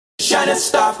Shining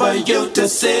star for you to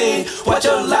see what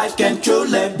your life can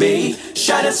truly be.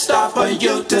 Shining star for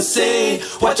you to see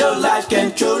what your life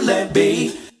can truly be.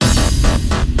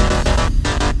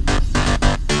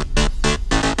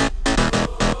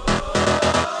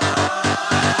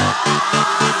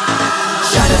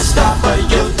 Shining star for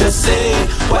you to see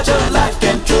what your life